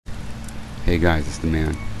Hey guys, it's the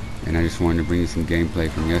man, and I just wanted to bring you some gameplay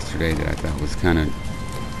from yesterday that I thought was kind of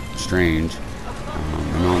strange.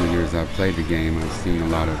 In all the years I've played the game, I've seen a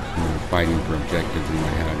lot of fighting for objectives and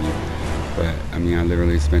what have you. But I mean, I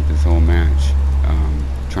literally spent this whole match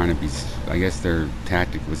trying to be. I guess their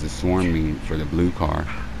tactic was to swarm me for the blue car.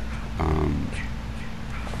 Um,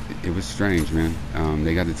 it was strange, man.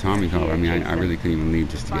 They got the Tommy car. I mean, I really couldn't even leave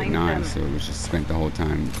just to get knives, so it was just spent the whole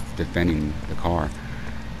time defending the car.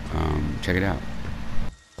 Check it out.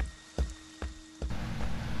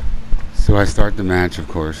 So I start the match, of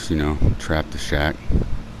course, trap the shack.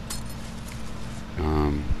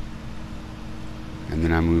 And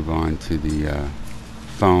then I move on to the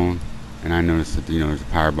phone, and I notice that, there's a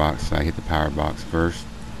power box, so I hit the power box first.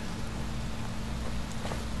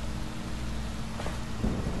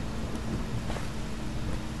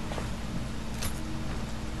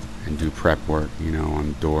 And do prep work,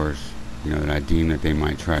 on doors, that I deem that they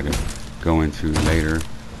might try to go into later.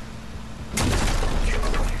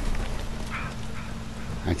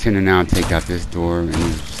 I tend to now take out this door and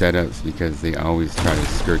these setups because they always try to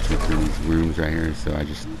skirt you through these rooms right here, so I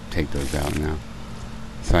just take those out now.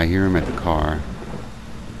 So I hear him at the car,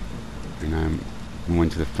 and I'm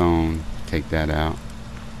going to the phone, take that out,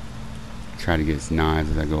 try to get his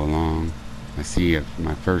knives as I go along. I see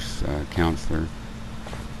my first counselor.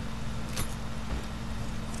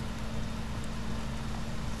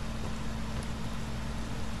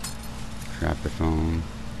 Trap the phone.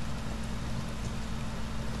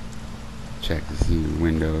 Check to see the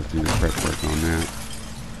windows, do the prep work on that.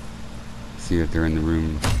 See if they're in the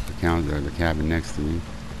room, the counter, or the cabin next to me.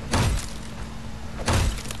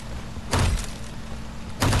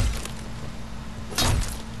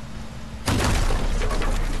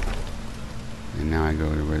 And now I go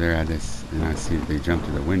to where they're at, and I see that they jumped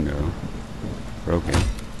to the window, broke it.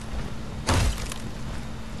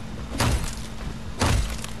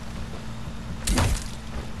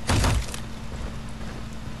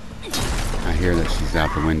 I hear that she's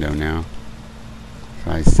out the window now.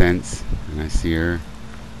 So I sense, and I see her.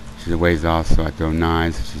 She's a ways off, so I throw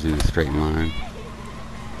knives. She's in a straight line.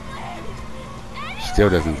 She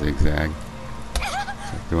still doesn't zigzag. So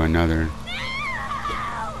I throw another.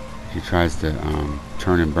 She tries to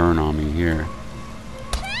turn and burn on me here.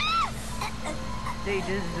 They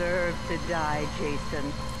deserve to die,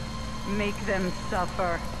 Jason. Make them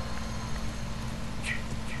suffer.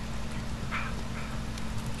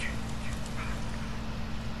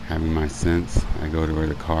 Having my sense, I go to where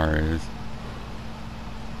the car is,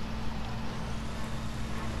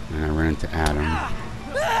 and I run into Adam.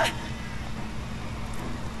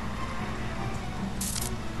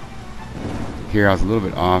 Here I was a little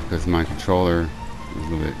bit off because my controller was a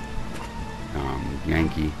little bit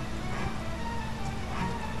yanky.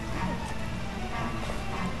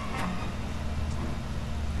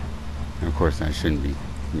 And of course I shouldn't be,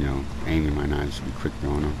 aiming my knives. I should be quick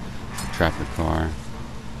throwing them. Trap the car.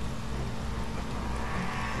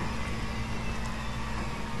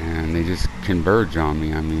 And they just converge on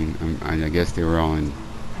me. I mean, I guess they were all in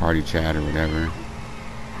party chat or whatever.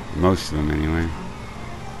 Most of them, anyway.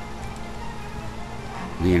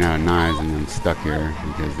 Being out of knives, and I'm stuck here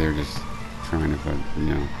because they're just trying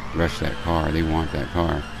to, rush that car. They want that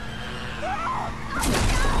car.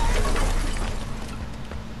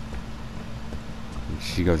 And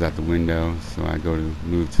she goes out the window, so I go to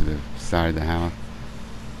move to the side of the house.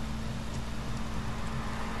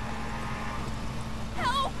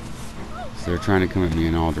 So they're trying to come at me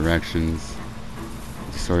in all directions,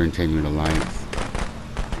 disorientate me with the lights.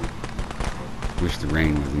 Wish the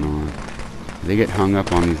rain wasn't on. They get hung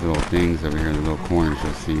up on these little things over here in the little corners.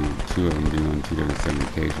 You'll see two of them do on two different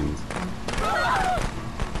occasions.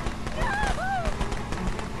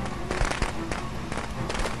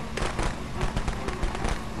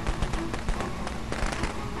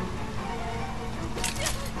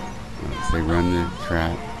 So they run the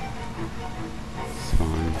trap. It's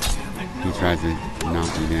fine. He tries to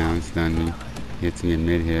knock me down, stun me, hits me in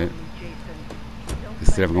mid-hit.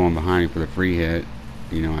 Instead of going behind me for the free hit,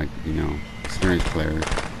 experienced players.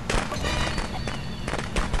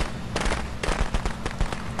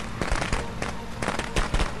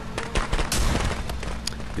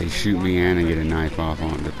 They shoot me and I get a knife off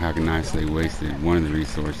on the pack of knives, so they wasted one of the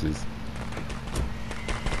resources.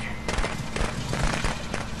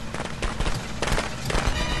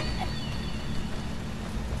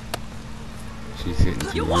 She's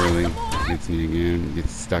hitting too early, hits me again,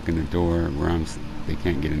 gets stuck in the door where they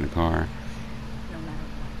can't get in the car.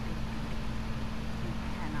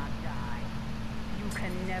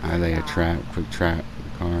 I lay a quick trap for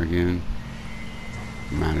the car again.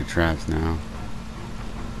 I'm out of traps now.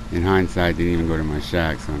 In hindsight, they didn't even go to my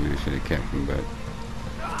shack, so I mean, I should have kept them, but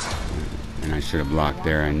and I should have blocked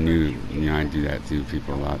there. I knew, you know, I do that to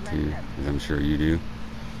people a lot too, as I'm sure you do,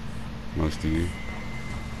 most of you.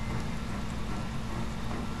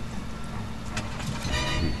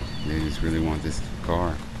 They just really want this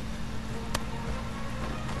car.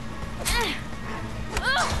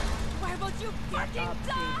 Why won't you fucking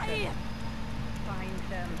die? Find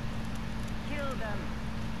them. Kill them.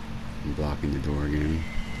 I'm blocking the door again.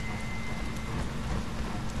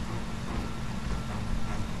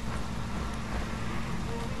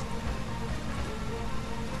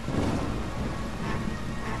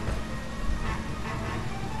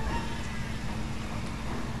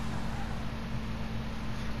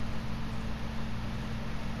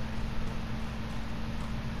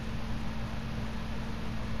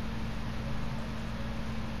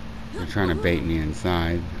 They're trying to bait me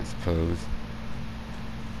inside, I suppose.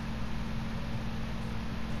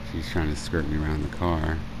 She's trying to skirt me around the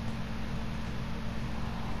car.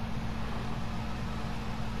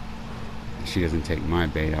 She doesn't take my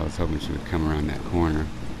bait. I was hoping she would come around that corner.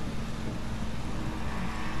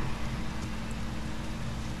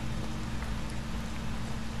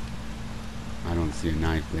 I don't see a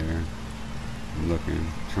knife there. I'm looking,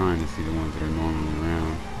 trying to see the ones that are normally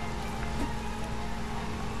around.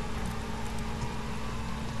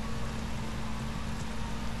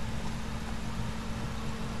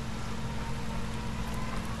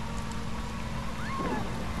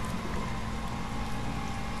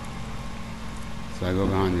 So I go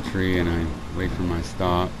behind the tree and I wait for my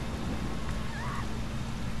stop.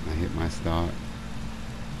 I hit my stop.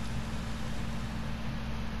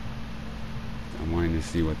 I'm wanting to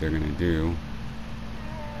see what they're going to do.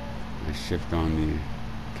 I shift on the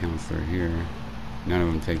counselor here. None of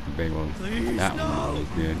them take the bait. Well, that one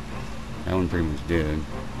almost did. That one pretty much did.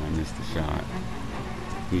 I missed the shot.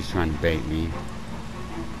 He's trying to bait me.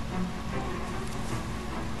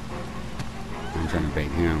 I'm trying to bait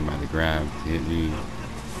him by the grab to hit me.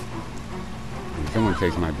 And someone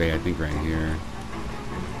takes my bait, I think right here.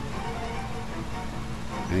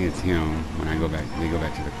 I think it's him. When I go back, they go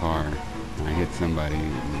back to the car. And I hit somebody,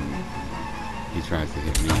 and he tries to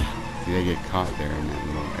hit me. See, they get caught there in that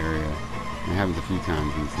little area. It happens a few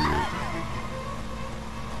times in Snap.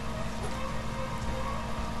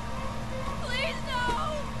 Please no!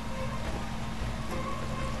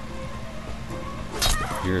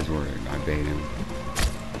 Here's where I bait him.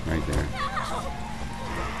 Right there.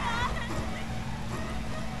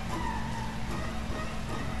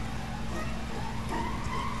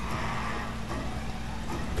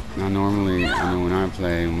 Now normally, I know when I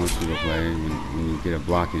play, when most people play, when you get a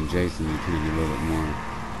blocking Jason, you tend to be a little bit more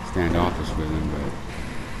standoffish with him, but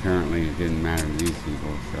apparently it didn't matter to these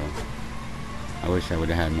people, so I wish I would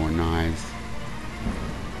have had more knives.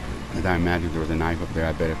 As I imagine if there was a knife up there,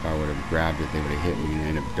 I bet if I would have grabbed it, they would have hit me and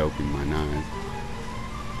ended up doping my knives.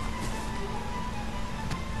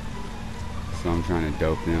 So I'm trying to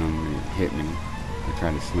dope them and hit me. They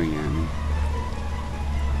try to swing at me.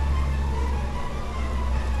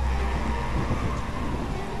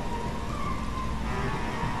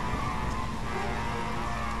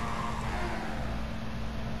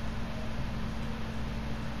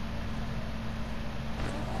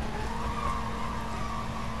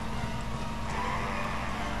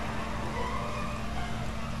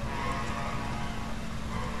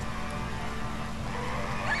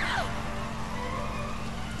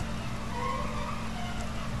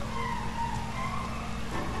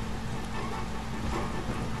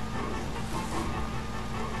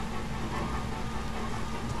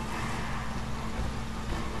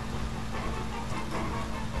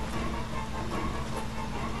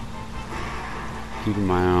 Keeping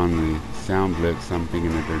my eye on the sound blips, I'm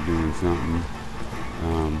thinking that they're doing something,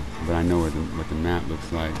 but I know what the map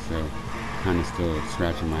looks like, so kind of still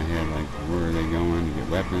scratching my head, like where are they going to get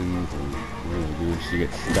weapons, or what are they doing? She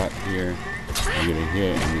gets stuck here, I get a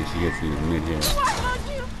hit, and then she gets me with mid-hit.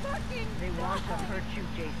 They want to hurt you,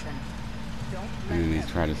 Jason. Don't let And then them. they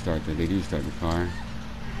try to start they do start the car,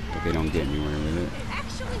 but they don't get anywhere with it. It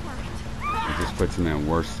actually worked. It just puts them in a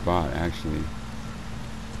worse spot, actually.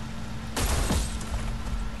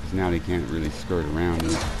 Now they can't really skirt around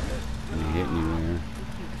it. And they hit me there.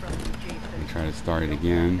 They try to start it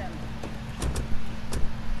again.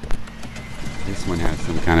 This one has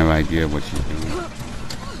some kind of idea of what she's doing.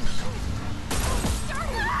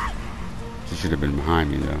 She should have been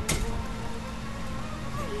behind me though.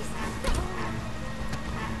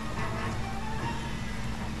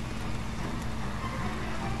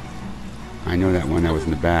 I know that one that was in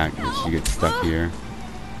the back, but she gets stuck here.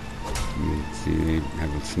 You can see they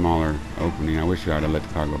have a smaller opening. I wish I would have let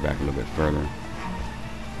the car go back a little bit further.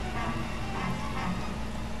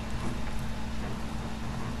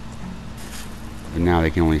 But now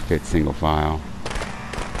they can only fit single file.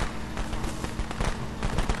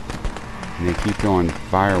 And they keep throwing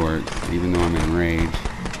fireworks even though I'm in rage.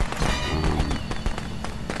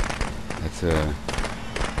 That's a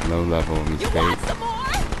low level of mistake. You want some more?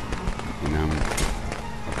 And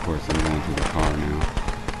of course I'm going through the car now.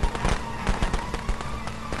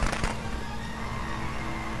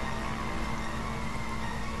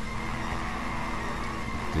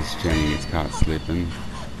 This Jenny gets caught slipping.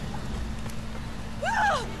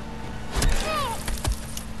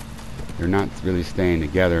 They're not really staying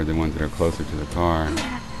together, the ones that are closer to the car.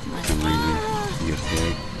 For some reason, she gets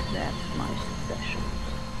hit. That's my special.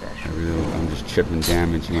 I'm just chipping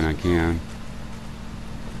damage when I can.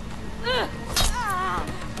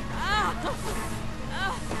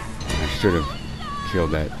 I should have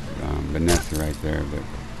killed that Vanessa right there, but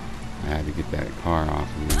I had to get that car off.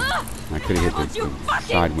 And I could have hit the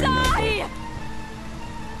side window, but,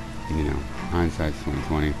 you know, hindsight's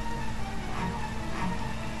 20/20.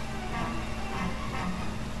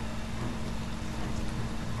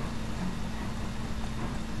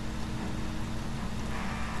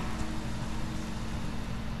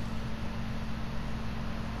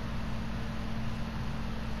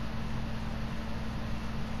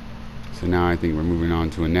 So now I think we're moving on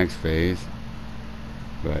to a next phase,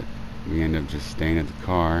 but we end up just staying at the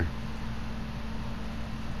car.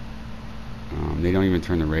 They don't even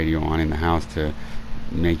turn the radio on in the house to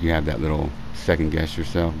make you have that little second guess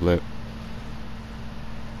yourself blip.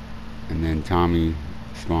 And then Tommy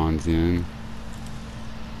spawns in.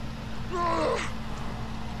 Help!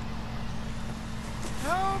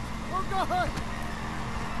 Oh God!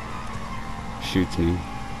 Shoots me.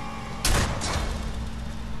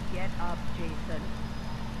 Get up, Jason.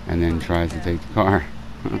 And then tries to take the car.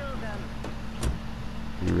 Kill them.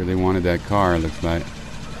 He really wanted that car, it looks like.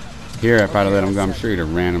 Here, if I'd have let him go, I'm sure he'd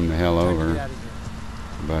have ran him the hell over.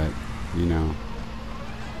 But, you know,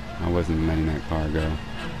 I wasn't letting that car go.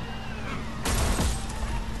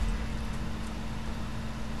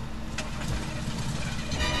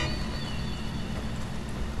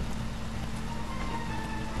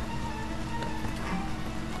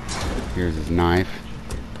 Here's his knife.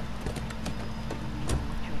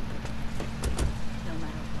 No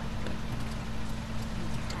matter what,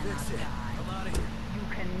 you cannot die. I'm out of here. You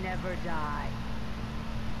can never die.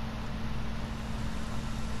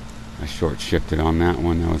 I short shifted on that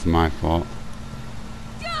one, that was my fault.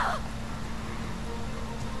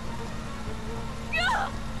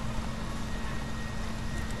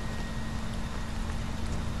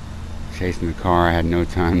 Chasing the car, I had no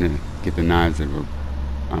time to get the knives that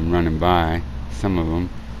I'm running by, some of them.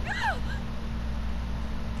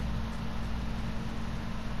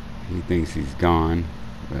 He thinks he's gone,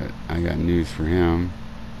 but I got news for him.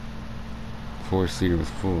 Four-seater was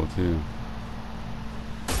full too.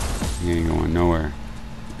 He ain't going nowhere.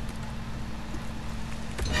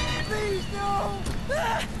 Please, no!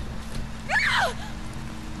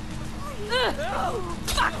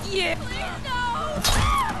 Fuck you!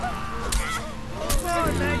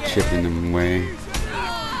 I'm chipping them away.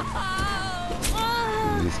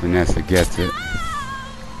 This Vanessa gets it.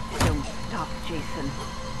 Don't stop, Jason.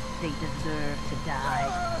 They deserve to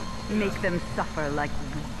die. Make them suffer like we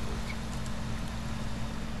did.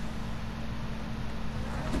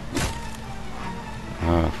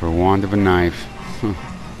 For want of a knife.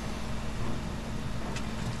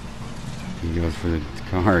 He goes for the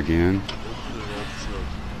car again.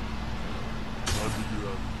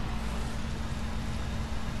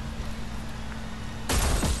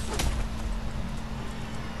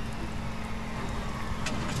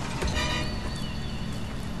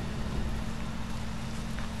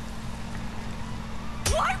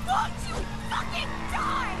 Why won't you fucking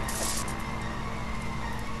die?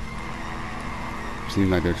 Seems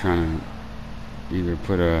like they're trying to either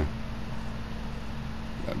put a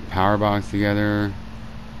power box together.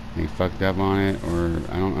 They fucked up on it, or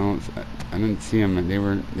I didn't see them. They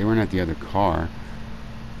weren't at the other car.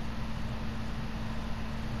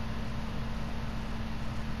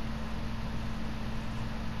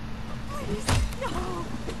 Please, no.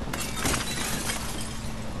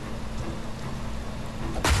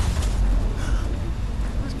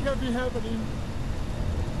 This can't be happening.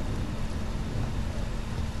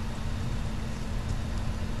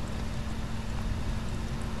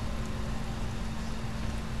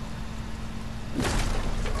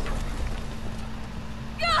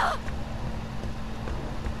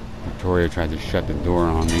 Victoria tried to shut the door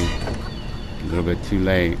on me. A little bit too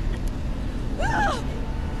late.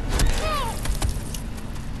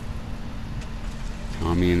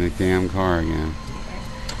 Saw me in the damn car again.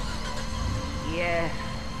 Yes.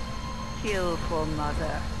 Kill for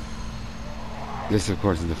mother. This, of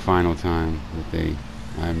course, is the final time that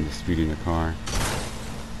I'm disputing a car.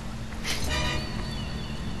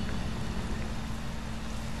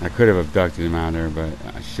 I could have abducted him out there, but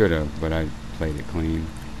I should have, but I played it clean.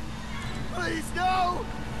 Please, no!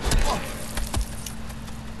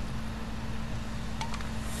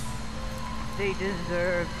 They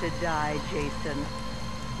deserve to die, Jason.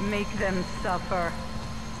 Make them suffer.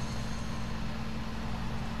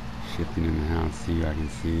 Shifting in the house, see who I can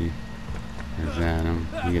see. There's Adam.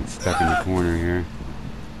 He gets stuck in the corner here.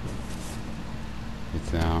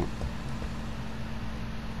 Gets out.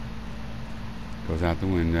 Goes out the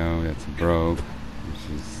window. That's broke,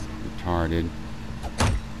 which is retarded.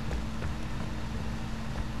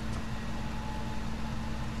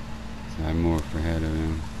 So I morph ahead of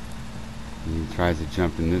him. He tries to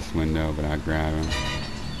jump in this window, but I grab him.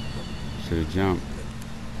 Should have jumped.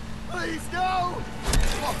 Please, no!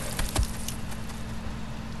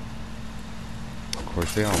 Of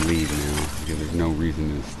course, they all leave now because there's no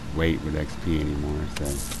reason to wait with XP anymore. So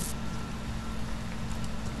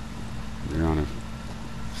they're on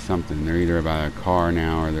something. They're either by a car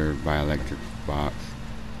now or they're by electric box.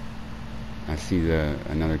 I see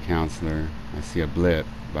another counselor. I see a blip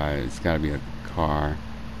by. It's got to be a car.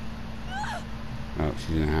 Oh,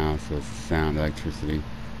 she's in the house, so it's sound, electricity.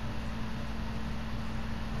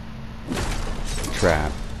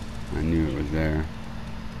 Trap. I knew it was there.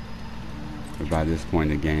 But by this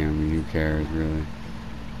point in the game, I mean, who cares, really? You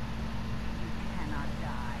cannot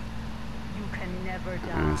die. You can never I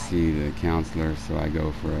die. see the counselor, so I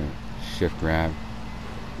go for a shift grab.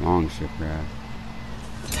 Long shift grab.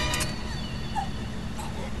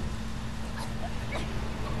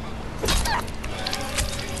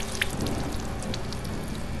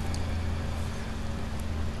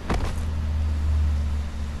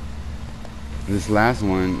 This last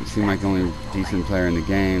one seemed like the only decent player in the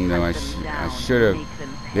game, though I should have.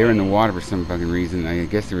 They were in the water for some fucking reason. I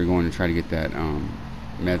guess they were going to try to get that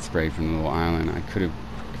med spray from the little island. I could have,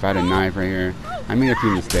 if I had a knife right here. I made a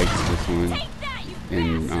few mistakes with this one,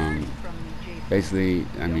 and basically,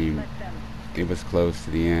 I mean, it was close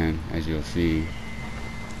to the end, as you'll see.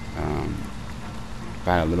 If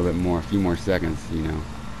I had a little bit more, a few more seconds, you know,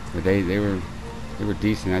 but they were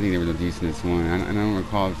decent. I think they were the decentest one. I don't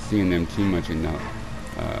recall seeing them too much in the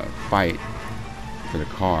fight for the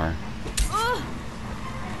car.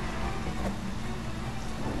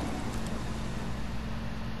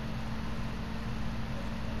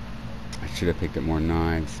 I should have picked up more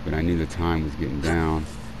knives, but I knew the time was getting down.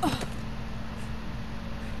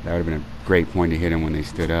 That would have been a great point to hit them when they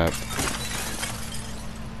stood up.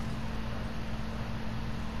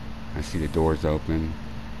 I see the doors open.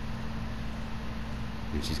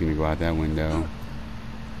 And she's going to go out that window.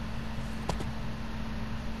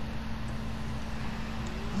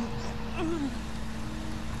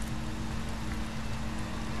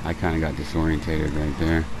 I kind of got disorientated right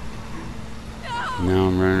there. Now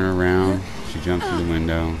I'm running her around. She jumps through the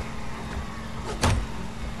window.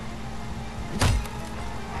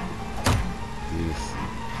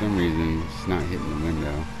 For some reason, she's not hitting the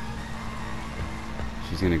window.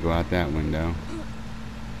 She's going to go out that window.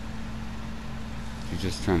 She's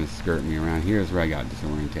just trying to skirt me around. Here's where I got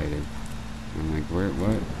disorientated. I'm like,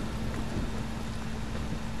 what?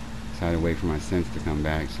 So I had to wait for my sense to come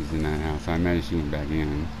back. She's in that house. So I imagine she went back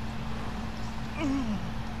in.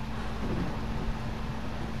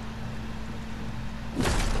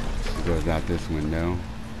 She goes out this window.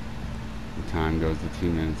 The time goes to 2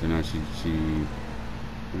 minutes. Or no,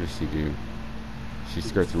 what does she do? She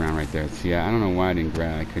skirts around right there. See, I don't know why I didn't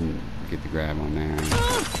grab. I couldn't get the grab on that.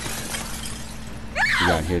 She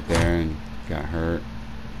got hit there and got hurt.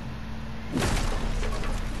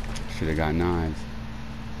 Should have got knives.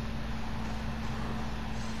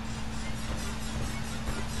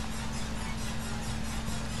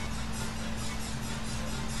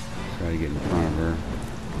 Try to get in front of her,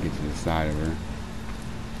 get to the side of her.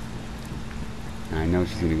 And I know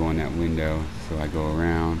she's going to go in that window, so I go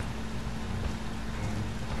around.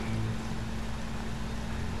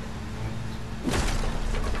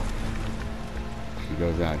 She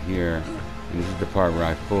goes out here, and this is the part where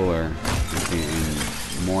I fool her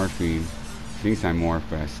in morphine. She thinks I morph,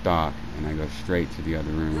 but I stalk, and I go straight to the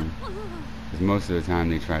other room. Because most of the time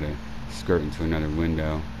they try to skirt into another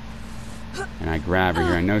window. And I grab her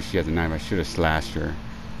here. I know she has a knife. I should have slashed her.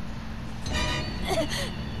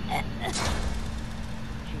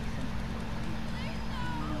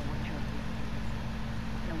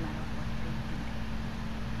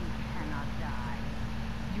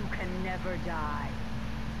 Never die.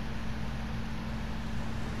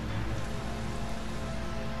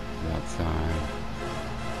 outside.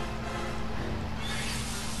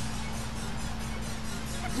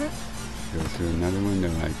 Goes through another window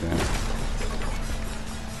like that.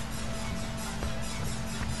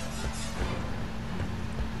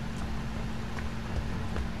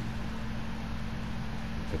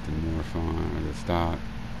 Put the morph on, or the stop.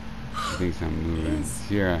 He thinks I'm moving.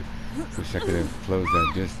 Here, I wish I could have closed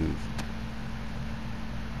that distance.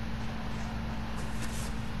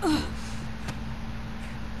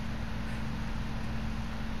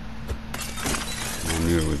 I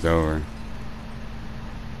knew it was over.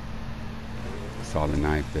 Saw the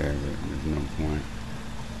knife there, but there's no point.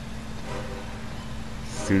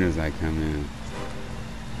 As soon as I come in.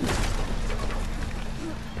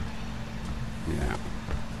 Yeah.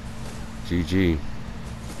 GG.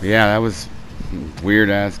 But yeah, that was weird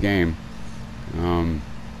ass game.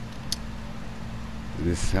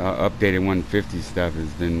 This updated 150 stuff has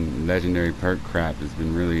been legendary perk crap has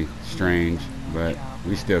been really strange, but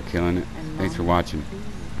we still killing it. Thanks for watching.